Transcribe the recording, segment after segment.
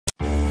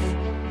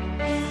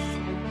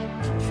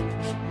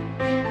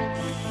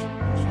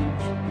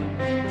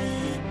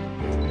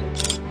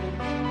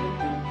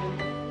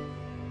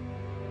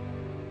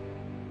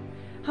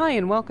Hi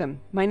and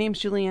welcome. My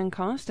name's Julianne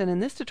Cost, and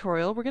in this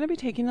tutorial we're going to be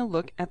taking a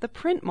look at the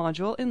Print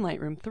module in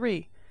Lightroom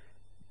 3.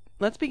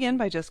 Let's begin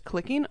by just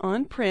clicking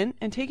on Print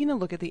and taking a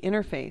look at the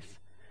interface.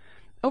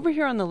 Over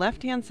here on the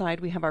left-hand side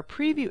we have our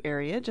preview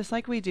area, just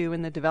like we do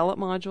in the Develop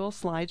module,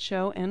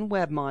 Slideshow, and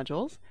Web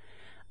modules.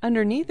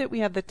 Underneath it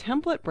we have the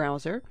Template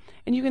browser,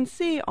 and you can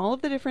see all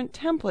of the different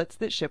templates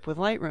that ship with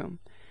Lightroom.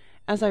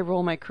 As I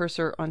roll my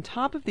cursor on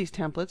top of these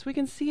templates, we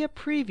can see a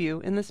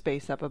preview in the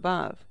space up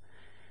above.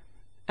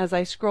 As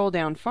I scroll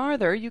down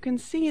farther, you can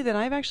see that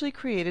I've actually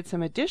created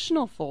some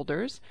additional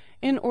folders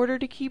in order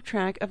to keep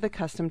track of the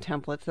custom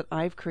templates that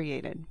I've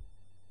created.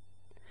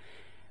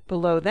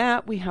 Below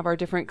that, we have our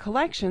different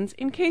collections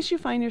in case you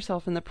find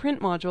yourself in the Print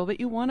module but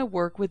you want to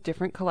work with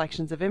different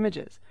collections of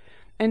images.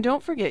 And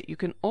don't forget, you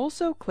can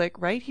also click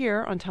right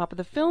here on top of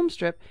the film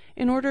strip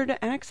in order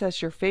to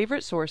access your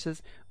favorite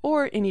sources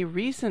or any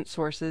recent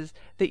sources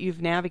that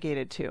you've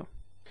navigated to.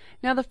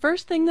 Now the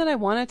first thing that I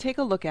want to take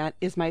a look at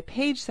is my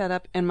page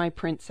setup and my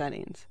print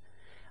settings.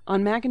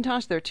 On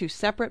Macintosh there are two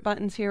separate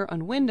buttons here.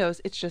 On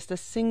Windows it's just a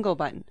single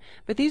button.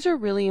 But these are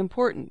really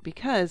important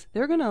because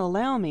they're going to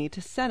allow me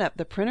to set up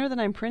the printer that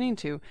I'm printing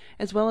to,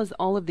 as well as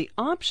all of the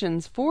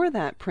options for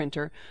that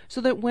printer, so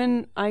that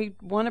when I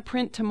want to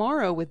print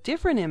tomorrow with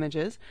different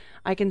images,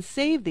 I can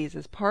save these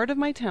as part of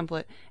my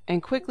template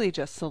and quickly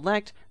just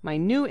select my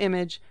new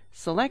image,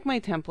 select my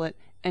template,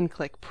 and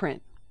click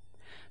Print.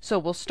 So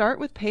we'll start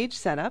with page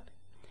setup.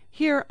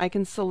 Here I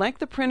can select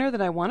the printer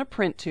that I want to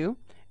print to,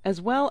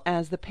 as well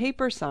as the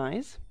paper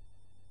size.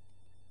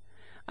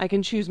 I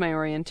can choose my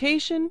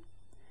orientation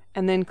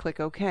and then click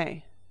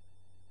OK.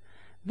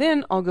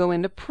 Then I'll go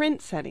into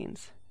print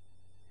settings.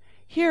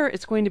 Here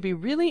it's going to be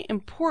really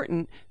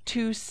important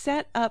to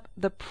set up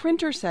the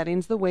printer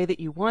settings the way that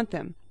you want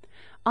them.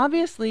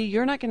 Obviously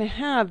you're not going to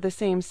have the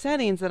same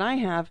settings that I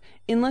have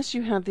unless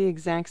you have the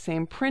exact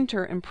same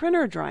printer and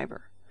printer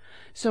driver.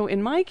 So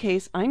in my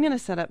case, I'm going to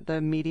set up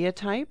the media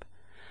type.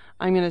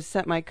 I'm going to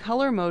set my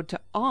color mode to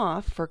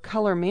off for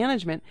color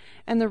management,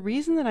 and the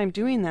reason that I'm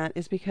doing that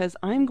is because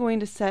I'm going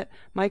to set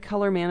my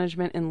color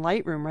management in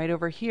Lightroom right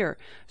over here.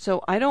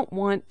 So I don't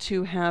want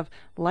to have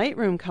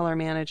Lightroom color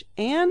manage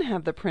and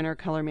have the printer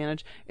color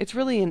manage. It's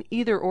really an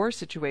either or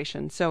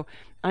situation. So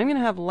I'm going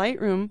to have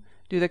Lightroom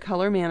do the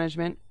color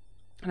management,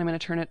 and I'm going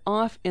to turn it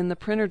off in the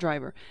printer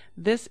driver.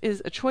 This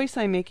is a choice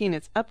I'm making.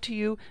 It's up to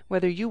you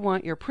whether you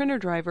want your printer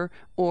driver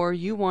or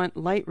you want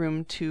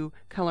Lightroom to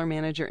color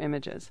manage your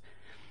images.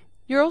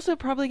 You're also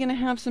probably going to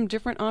have some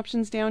different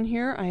options down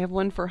here. I have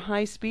one for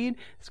high speed.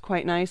 It's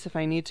quite nice if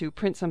I need to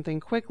print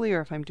something quickly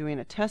or if I'm doing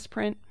a test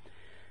print.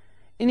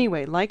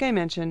 Anyway, like I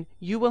mentioned,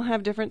 you will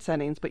have different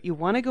settings, but you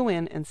want to go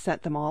in and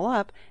set them all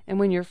up, and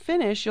when you're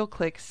finished, you'll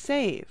click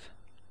Save.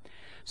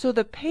 So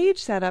the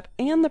page setup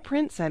and the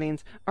print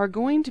settings are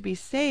going to be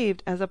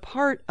saved as a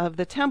part of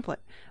the template,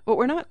 but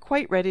we're not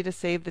quite ready to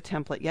save the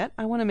template yet.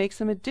 I want to make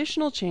some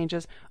additional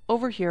changes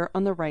over here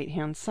on the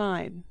right-hand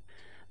side.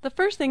 The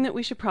first thing that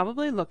we should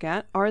probably look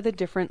at are the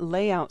different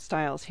layout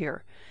styles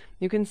here.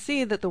 You can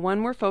see that the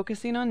one we're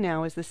focusing on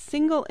now is the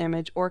single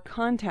image or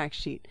contact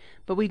sheet,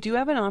 but we do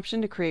have an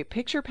option to create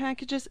picture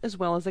packages as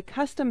well as a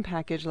custom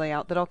package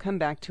layout that I'll come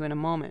back to in a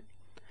moment.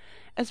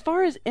 As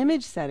far as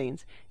image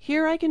settings,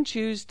 here I can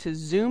choose to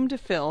zoom to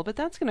fill, but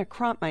that's going to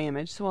crop my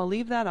image, so I'll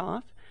leave that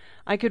off.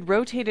 I could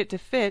rotate it to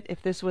fit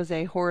if this was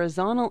a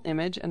horizontal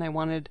image and I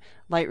wanted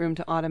Lightroom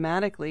to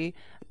automatically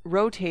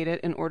rotate it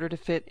in order to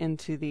fit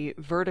into the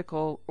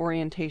vertical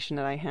orientation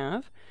that I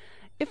have.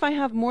 If I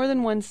have more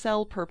than one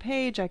cell per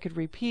page, I could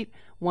repeat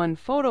one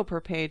photo per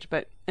page,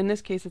 but in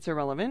this case it's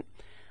irrelevant.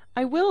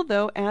 I will,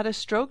 though, add a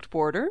stroked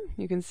border.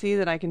 You can see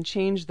that I can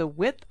change the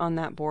width on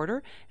that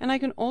border, and I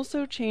can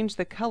also change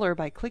the color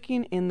by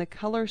clicking in the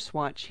color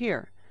swatch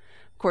here.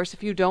 Of course,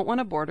 if you don't want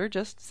a border,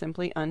 just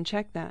simply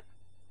uncheck that.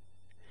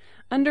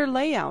 Under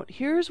Layout,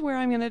 here's where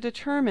I'm going to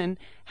determine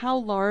how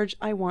large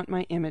I want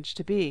my image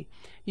to be.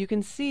 You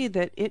can see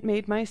that it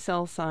made my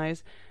cell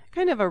size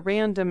kind of a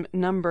random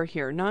number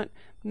here.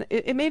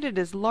 It made it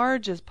as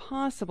large as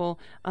possible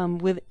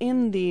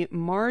within the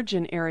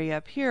margin area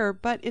up here,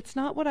 but it's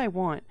not what I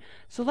want.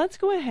 So let's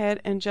go ahead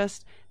and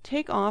just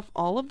take off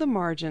all of the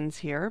margins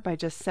here by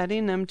just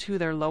setting them to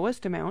their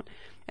lowest amount.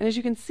 And as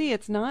you can see,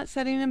 it's not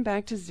setting them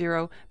back to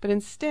 0, but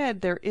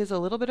instead there is a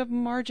little bit of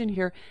margin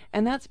here,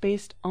 and that's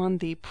based on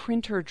the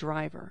printer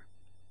driver.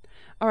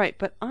 All right,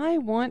 but I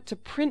want to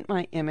print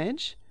my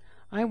image.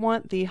 I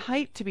want the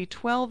height to be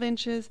 12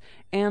 inches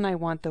and I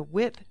want the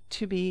width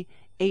to be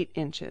 8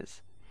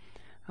 inches.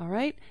 All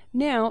right,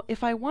 now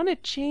if I want to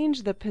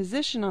change the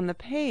position on the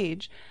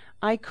page,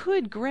 I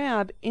could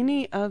grab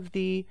any of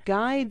the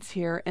guides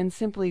here and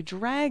simply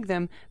drag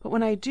them, but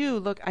when I do,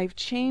 look, I've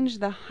changed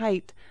the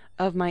height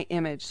of my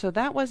image. So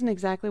that wasn't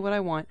exactly what I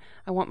want.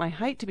 I want my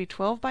height to be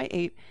 12 by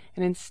 8,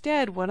 and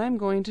instead what I'm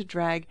going to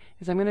drag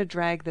is I'm going to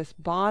drag this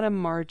bottom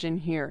margin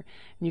here.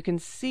 And you can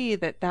see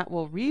that that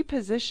will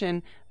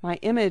reposition my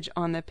image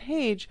on the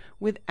page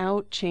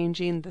without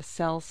changing the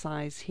cell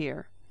size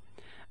here.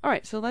 All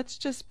right, so let's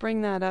just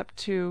bring that up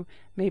to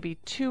maybe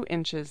 2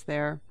 inches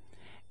there.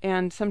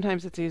 and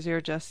sometimes it's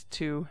easier just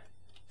to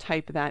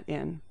type that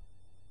in.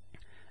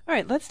 All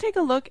right, let's take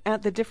a look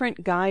at the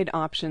different guide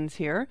options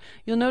here.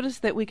 You'll notice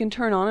that we can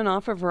turn on and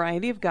off a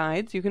variety of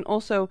guides. You can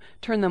also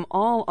turn them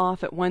all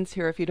off at once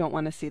here if you don't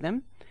want to see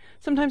them.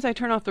 Sometimes I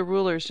turn off the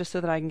rulers just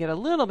so that I can get a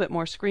little bit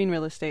more screen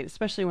real estate,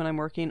 especially when I'm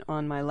working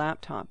on my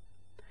laptop.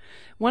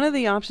 One of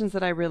the options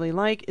that I really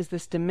like is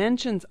this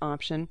dimensions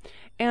option,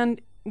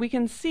 and we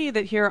can see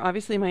that here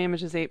obviously my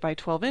image is 8 by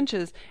 12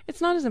 inches. It's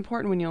not as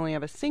important when you only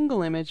have a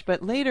single image,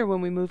 but later when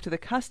we move to the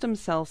custom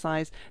cell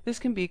size, this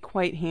can be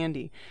quite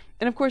handy.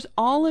 And of course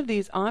all of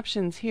these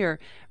options here,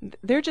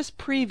 they're just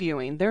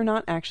previewing. They're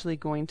not actually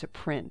going to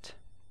print.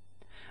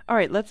 All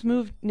right, let's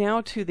move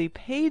now to the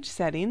page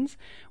settings.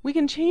 We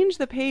can change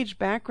the page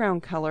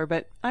background color,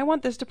 but I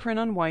want this to print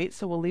on white,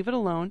 so we'll leave it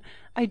alone.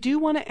 I do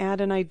want to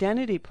add an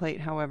identity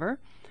plate, however,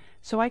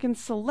 so I can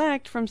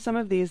select from some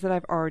of these that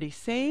I've already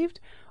saved,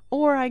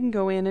 or I can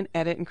go in and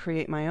edit and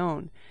create my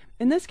own.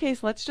 In this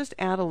case, let's just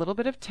add a little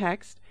bit of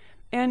text,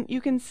 and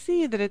you can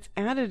see that it's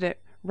added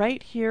it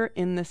right here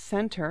in the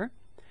center.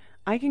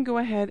 I can go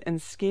ahead and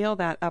scale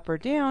that up or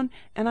down,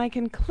 and I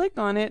can click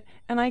on it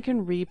and I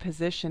can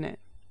reposition it.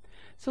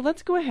 So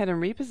let's go ahead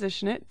and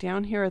reposition it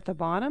down here at the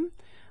bottom.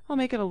 I'll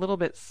make it a little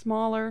bit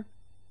smaller.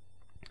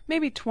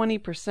 Maybe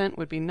 20%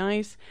 would be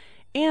nice.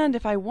 And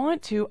if I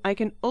want to, I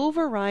can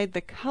override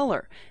the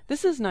color.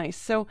 This is nice.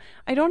 So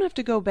I don't have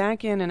to go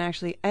back in and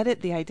actually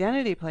edit the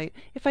identity plate.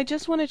 If I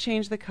just want to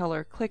change the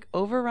color, click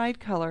Override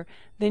Color.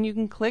 Then you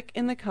can click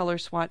in the color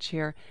swatch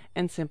here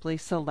and simply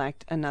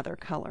select another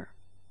color.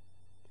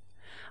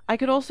 I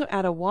could also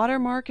add a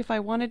watermark if I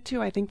wanted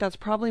to. I think that's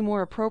probably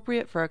more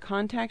appropriate for a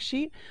contact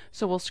sheet.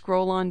 So we'll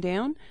scroll on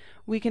down.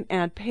 We can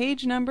add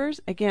page numbers.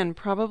 Again,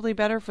 probably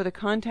better for the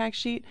contact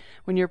sheet.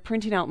 When you're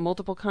printing out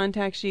multiple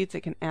contact sheets,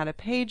 it can add a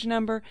page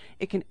number.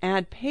 It can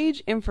add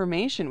page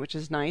information, which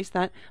is nice.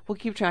 That will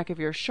keep track of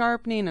your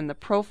sharpening and the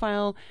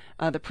profile,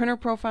 the printer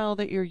profile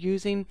that you're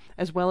using,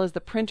 as well as the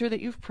printer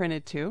that you've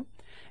printed to.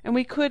 And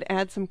we could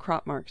add some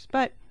crop marks,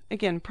 but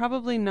again,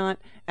 probably not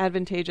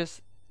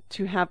advantageous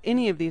to have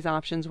any of these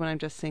options when I'm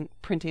just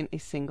printing a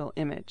single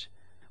image.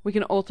 We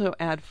can also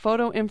add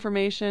photo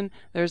information.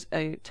 There's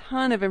a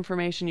ton of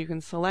information you can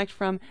select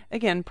from.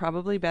 Again,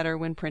 probably better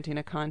when printing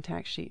a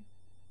contact sheet.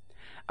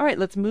 All right,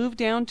 let's move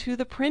down to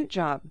the print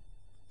job.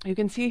 You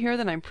can see here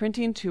that I'm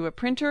printing to a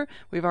printer.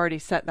 We've already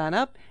set that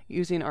up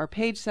using our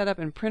page setup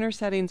and printer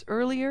settings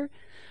earlier.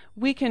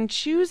 We can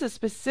choose a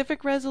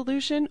specific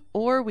resolution,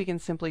 or we can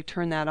simply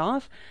turn that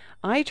off.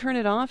 I turn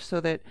it off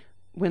so that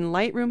when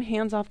Lightroom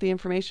hands off the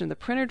information to the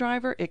printer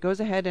driver, it goes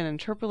ahead and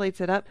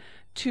interpolates it up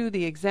to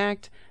the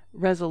exact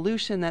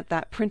resolution that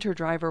that printer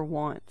driver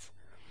wants.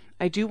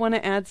 I do want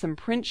to add some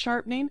print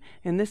sharpening.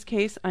 In this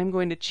case, I'm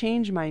going to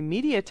change my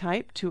media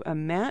type to a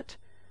matte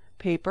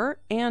paper,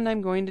 and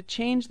I'm going to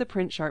change the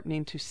print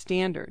sharpening to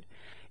standard.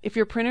 If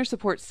your printer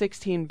supports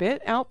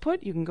 16-bit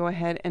output, you can go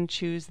ahead and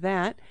choose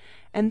that.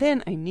 And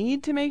then I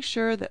need to make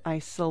sure that I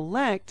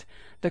select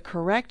the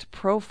correct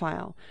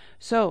profile.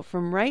 So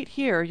from right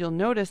here, you'll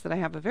notice that I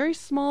have a very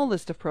small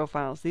list of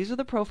profiles. These are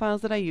the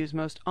profiles that I use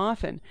most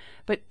often.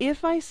 But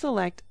if I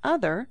select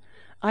Other,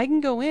 I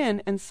can go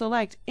in and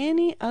select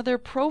any other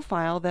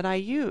profile that I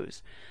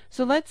use.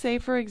 So let's say,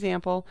 for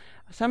example,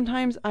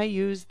 sometimes I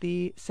use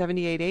the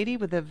 7880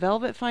 with a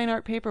velvet fine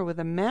art paper with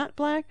a matte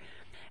black,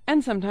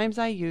 and sometimes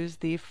I use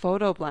the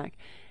photo black.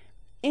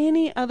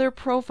 Any other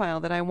profile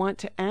that I want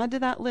to add to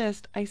that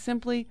list, I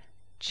simply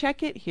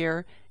check it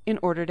here in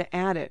order to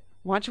add it.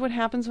 Watch what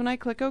happens when I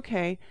click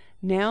OK.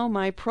 Now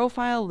my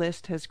profile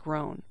list has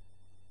grown.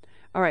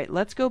 All right,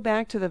 let's go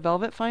back to the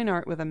velvet fine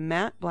art with a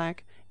matte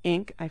black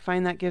ink. I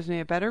find that gives me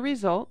a better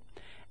result.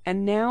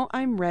 And now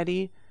I'm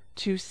ready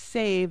to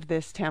save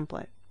this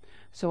template.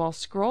 So I'll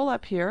scroll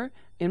up here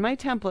in my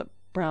template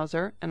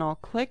browser and I'll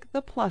click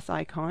the plus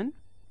icon.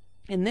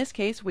 In this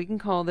case, we can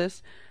call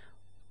this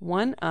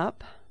 1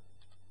 Up.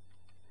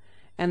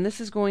 And this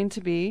is going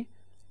to be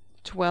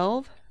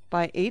 12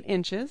 by 8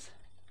 inches.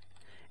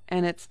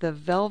 And it's the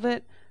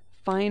velvet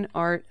fine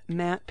art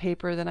matte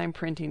paper that I'm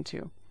printing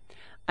to.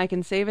 I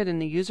can save it in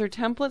the user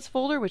templates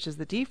folder, which is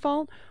the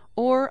default,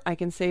 or I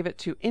can save it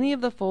to any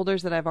of the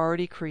folders that I've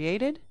already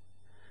created.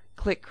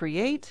 Click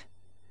Create,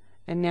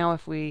 and now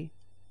if we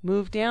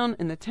move down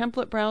in the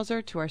template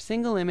browser to our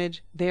single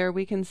image, there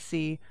we can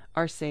see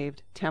our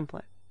saved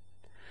template.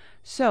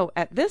 So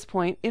at this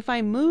point, if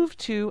I move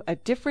to a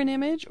different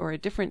image or a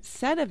different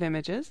set of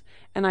images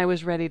and I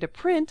was ready to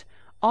print,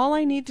 all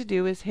I need to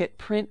do is hit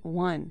Print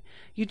 1.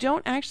 You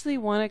don't actually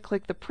want to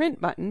click the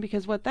Print button,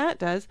 because what that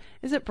does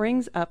is it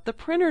brings up the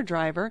printer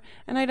driver,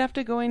 and I'd have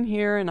to go in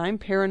here, and I'm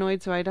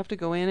paranoid, so I'd have to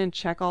go in and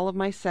check all of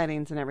my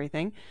settings and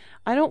everything.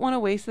 I don't want to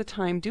waste the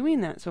time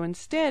doing that. So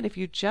instead, if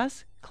you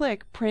just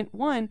click Print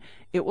 1,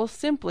 it will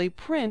simply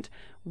print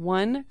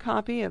one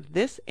copy of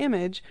this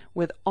image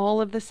with all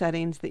of the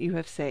settings that you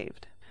have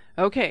saved.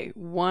 Okay,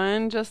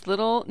 one just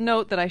little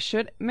note that I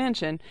should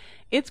mention.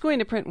 It's going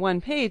to print one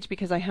page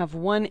because I have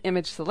one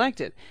image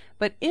selected.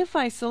 But if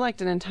I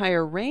select an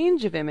entire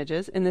range of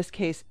images, in this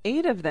case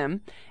 8 of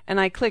them, and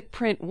I click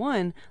print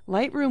one,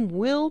 Lightroom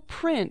will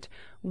print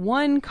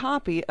one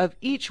copy of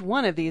each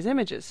one of these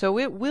images. So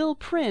it will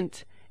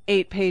print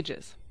 8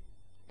 pages.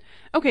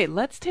 Okay,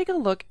 let's take a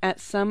look at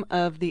some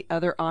of the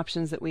other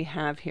options that we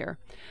have here.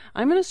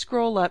 I'm going to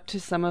scroll up to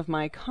some of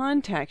my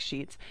contact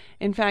sheets.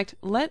 In fact,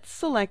 let's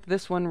select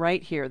this one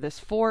right here,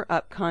 this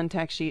 4-up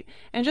contact sheet,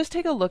 and just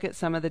take a look at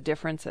some of the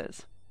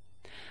differences.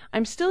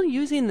 I'm still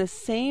using the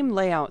same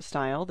layout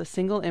style, the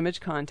single image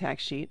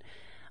contact sheet.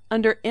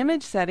 Under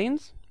image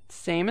settings,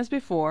 same as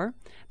before,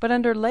 but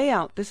under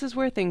layout, this is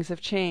where things have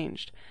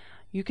changed.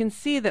 You can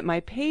see that my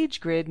page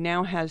grid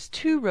now has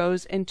 2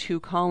 rows and 2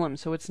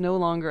 columns, so it's no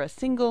longer a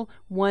single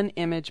one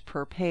image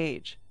per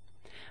page.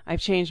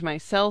 I've changed my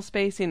cell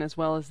spacing as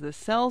well as the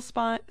cell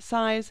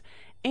size,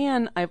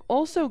 and I've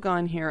also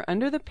gone here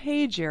under the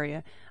page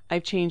area.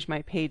 I've changed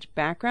my page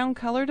background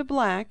color to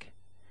black,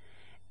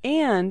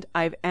 and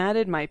I've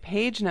added my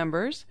page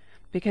numbers,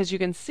 because you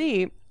can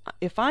see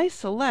if I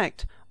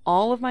select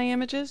all of my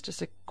images,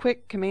 just a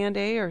quick Command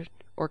A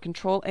or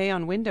Control A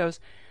on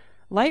Windows,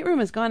 Lightroom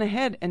has gone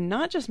ahead and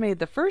not just made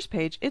the first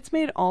page, it's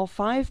made all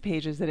 5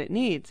 pages that it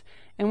needs.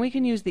 And we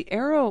can use the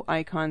arrow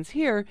icons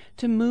here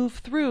to move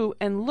through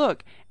and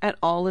look at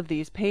all of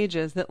these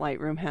pages that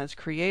Lightroom has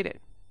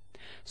created.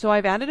 So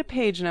I've added a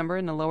page number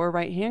in the lower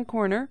right-hand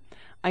corner.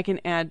 I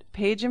can add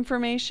page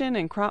information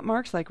and crop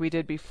marks like we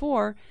did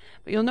before,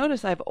 but you'll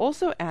notice I've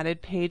also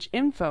added page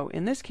info.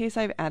 In this case,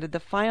 I've added the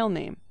file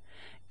name.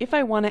 If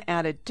I want to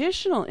add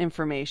additional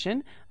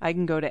information, I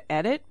can go to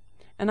Edit,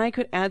 and I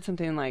could add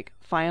something like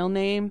file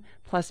name,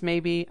 plus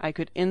maybe I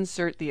could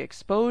insert the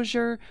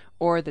exposure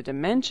or the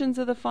dimensions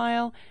of the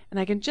file, and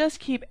I can just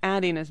keep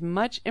adding as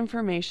much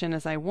information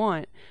as I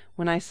want.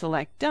 When I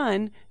select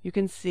Done, you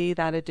can see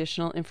that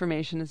additional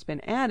information has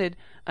been added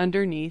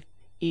underneath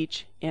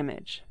each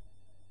image.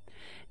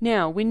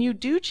 Now, when you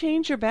do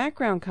change your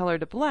background color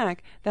to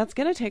black, that's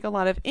going to take a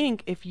lot of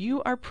ink if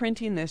you are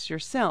printing this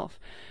yourself.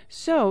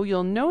 So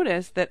you'll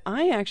notice that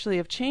I actually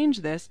have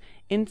changed this.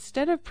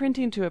 Instead of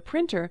printing to a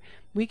printer,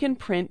 we can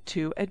print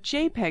to a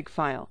JPEG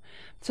file.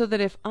 So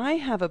that if I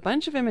have a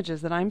bunch of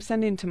images that I'm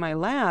sending to my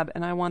lab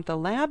and I want the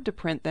lab to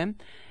print them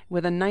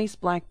with a nice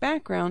black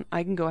background,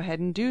 I can go ahead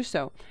and do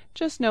so.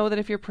 Just know that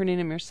if you're printing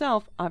them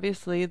yourself,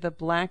 obviously the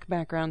black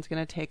background is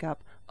going to take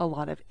up a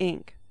lot of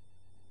ink.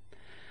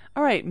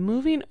 Alright,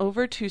 moving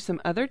over to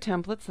some other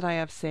templates that I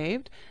have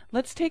saved,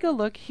 let's take a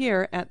look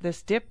here at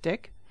this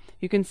diptych.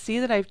 You can see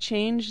that I've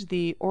changed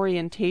the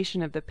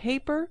orientation of the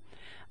paper.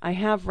 I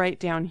have right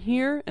down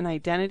here an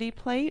identity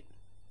plate.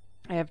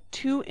 I have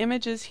 2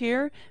 images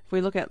here. If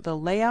we look at the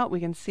layout, we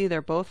can see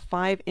they're both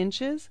 5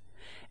 inches.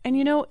 And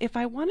you know, if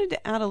I wanted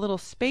to add a little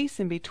space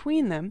in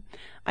between them,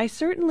 I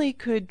certainly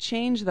could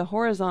change the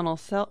horizontal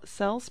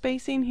cell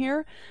spacing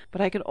here,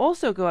 but I could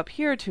also go up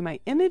here to my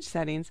image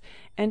settings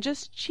and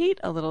just cheat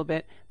a little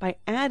bit by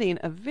adding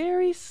a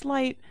very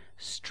slight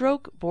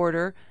stroke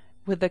border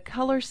with the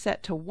color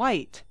set to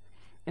white.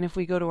 And if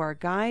we go to our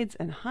guides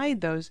and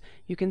hide those,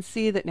 you can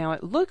see that now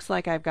it looks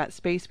like I've got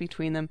space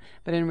between them,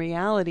 but in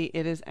reality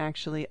it is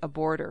actually a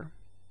border.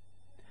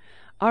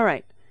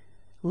 Alright,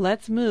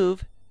 let's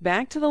move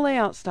back to the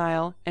layout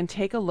style and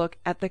take a look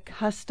at the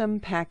custom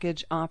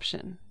package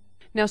option.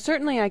 Now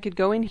certainly I could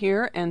go in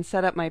here and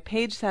set up my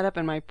page setup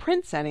and my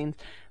print settings,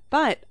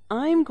 but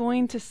I'm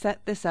going to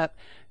set this up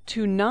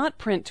to not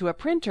print to a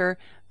printer,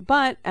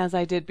 but as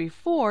I did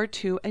before,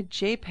 to a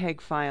JPEG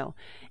file.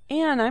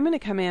 And I'm going to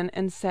come in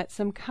and set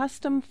some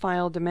custom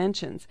file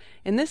dimensions.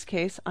 In this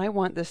case, I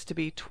want this to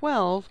be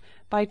 12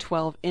 by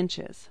 12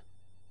 inches.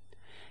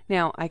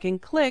 Now I can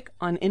click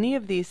on any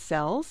of these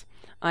cells.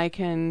 I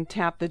can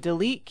tap the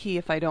delete key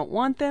if I don't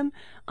want them.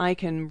 I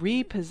can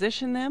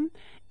reposition them.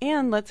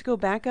 And let's go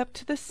back up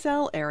to the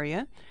cell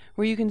area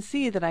where you can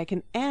see that I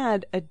can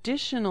add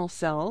additional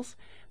cells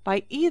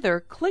by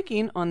either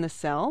clicking on the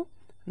cell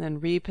and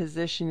then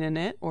repositioning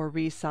it or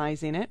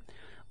resizing it,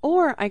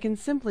 or I can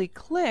simply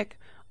click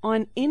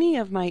on any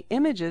of my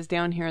images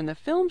down here in the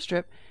film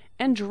strip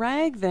and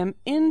drag them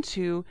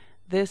into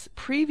this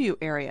preview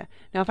area.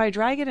 Now if I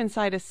drag it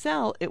inside a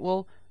cell, it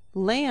will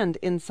land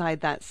inside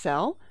that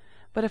cell,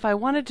 but if I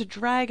wanted to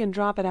drag and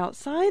drop it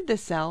outside the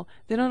cell,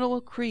 then it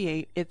will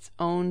create its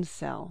own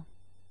cell.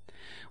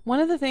 One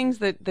of the things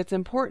that's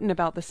important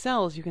about the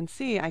cells, you can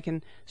see I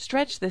can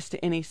stretch this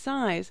to any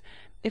size.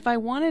 If I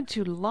wanted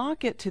to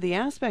lock it to the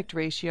aspect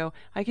ratio,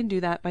 I can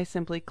do that by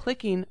simply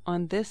clicking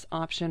on this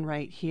option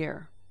right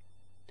here.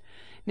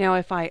 Now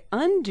if I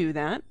undo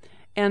that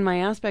and my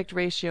aspect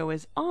ratio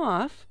is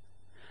off,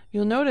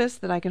 you'll notice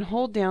that I can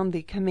hold down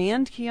the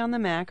Command key on the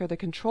Mac or the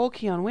Control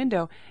key on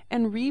Windows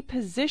and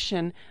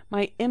reposition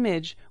my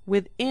image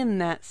within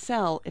that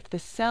cell if the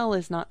cell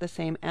is not the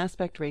same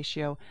aspect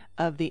ratio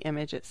of the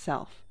image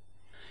itself.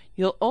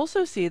 You'll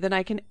also see that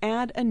I can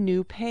add a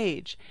new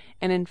page.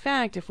 And in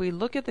fact, if we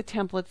look at the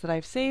templates that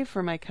I've saved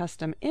for my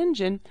custom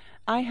engine,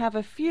 I have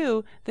a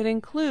few that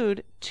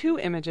include 2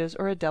 images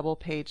or a double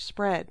page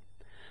spread.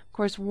 Of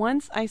course,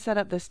 once I set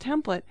up this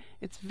template,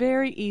 it's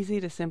very easy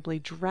to simply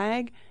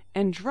drag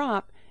and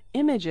drop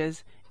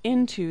images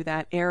into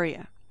that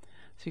area.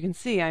 So you can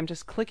see I'm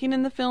just clicking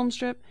in the film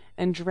strip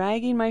and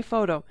dragging my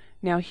photo.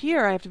 Now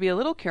here I have to be a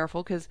little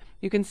careful because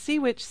you can see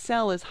which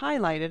cell is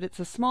highlighted. It's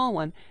a small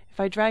one. If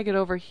I drag it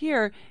over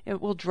here,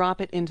 it will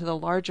drop it into the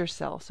larger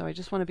cell. So I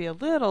just want to be a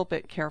little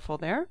bit careful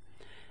there.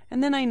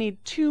 And then I need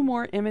 2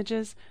 more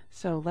images.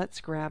 So let's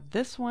grab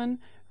this one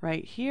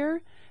right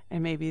here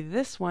and maybe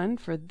this one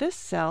for this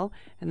cell.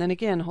 And then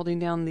again, holding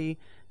down the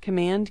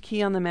Command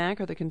key on the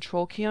Mac or the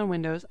Control key on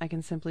Windows, I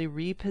can simply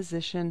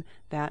reposition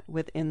that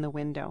within the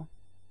window.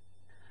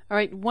 All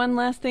right, one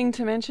last thing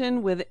to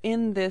mention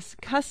within this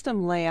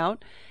custom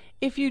layout.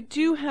 If you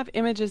do have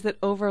images that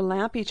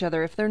overlap each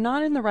other, if they're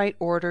not in the right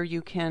order,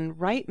 you can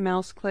right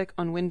mouse click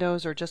on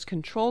Windows or just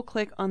Control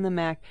click on the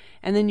Mac,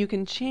 and then you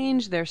can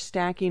change their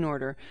stacking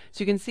order.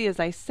 So you can see as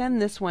I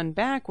send this one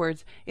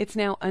backwards, it's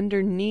now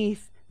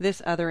underneath this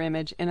other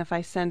image, and if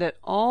I send it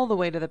all the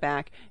way to the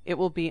back, it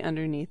will be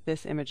underneath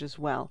this image as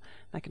well.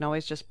 I can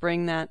always just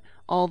bring that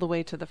all the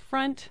way to the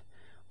front,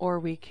 or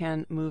we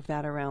can move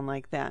that around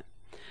like that.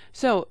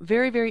 So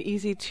very, very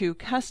easy to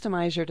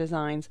customize your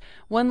designs.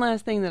 One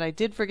last thing that I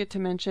did forget to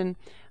mention,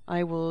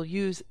 I will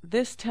use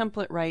this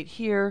template right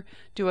here,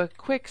 do a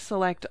quick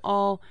select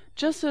all,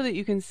 just so that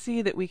you can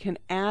see that we can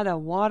add a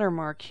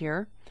watermark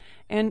here.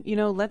 And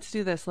let's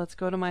do this. Let's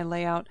go to my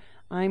layout.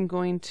 I'm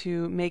going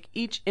to make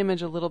each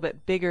image a little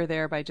bit bigger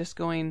there by just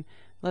going,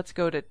 let's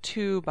go to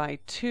 2 by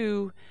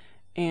 2,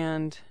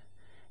 and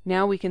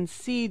now we can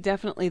see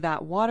definitely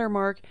that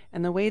watermark,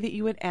 and the way that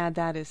you would add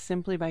that is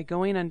simply by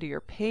going under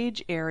your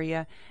page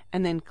area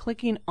and then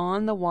clicking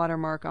on the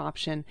watermark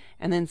option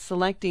and then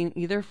selecting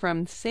either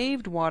from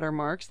saved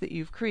watermarks that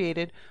you've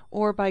created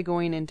or by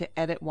going into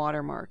edit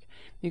watermark.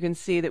 You can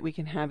see that we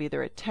can have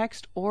either a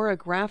text or a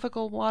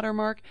graphical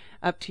watermark.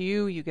 Up to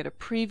you. You get a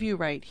preview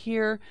right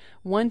here.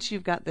 Once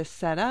you've got this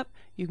set up,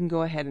 you can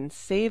go ahead and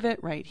save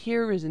it. Right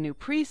here is a new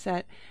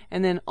preset,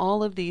 and then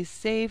all of these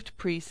saved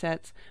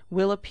presets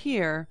will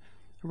appear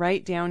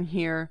right down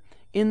here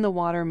in the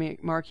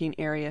watermarking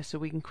area, so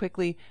we can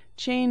quickly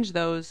change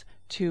those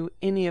to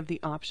any of the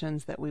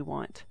options that we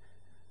want.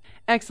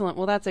 Excellent.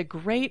 Well, that's a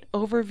great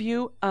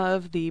overview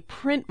of the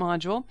print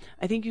module.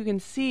 I think you can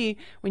see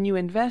when you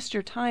invest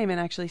your time and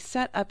actually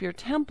set up your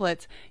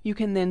templates, you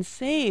can then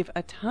save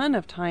a ton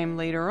of time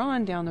later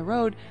on down the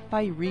road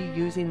by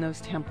reusing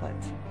those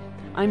templates.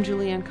 I'm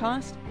Julianne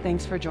Cost.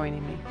 Thanks for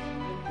joining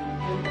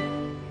me.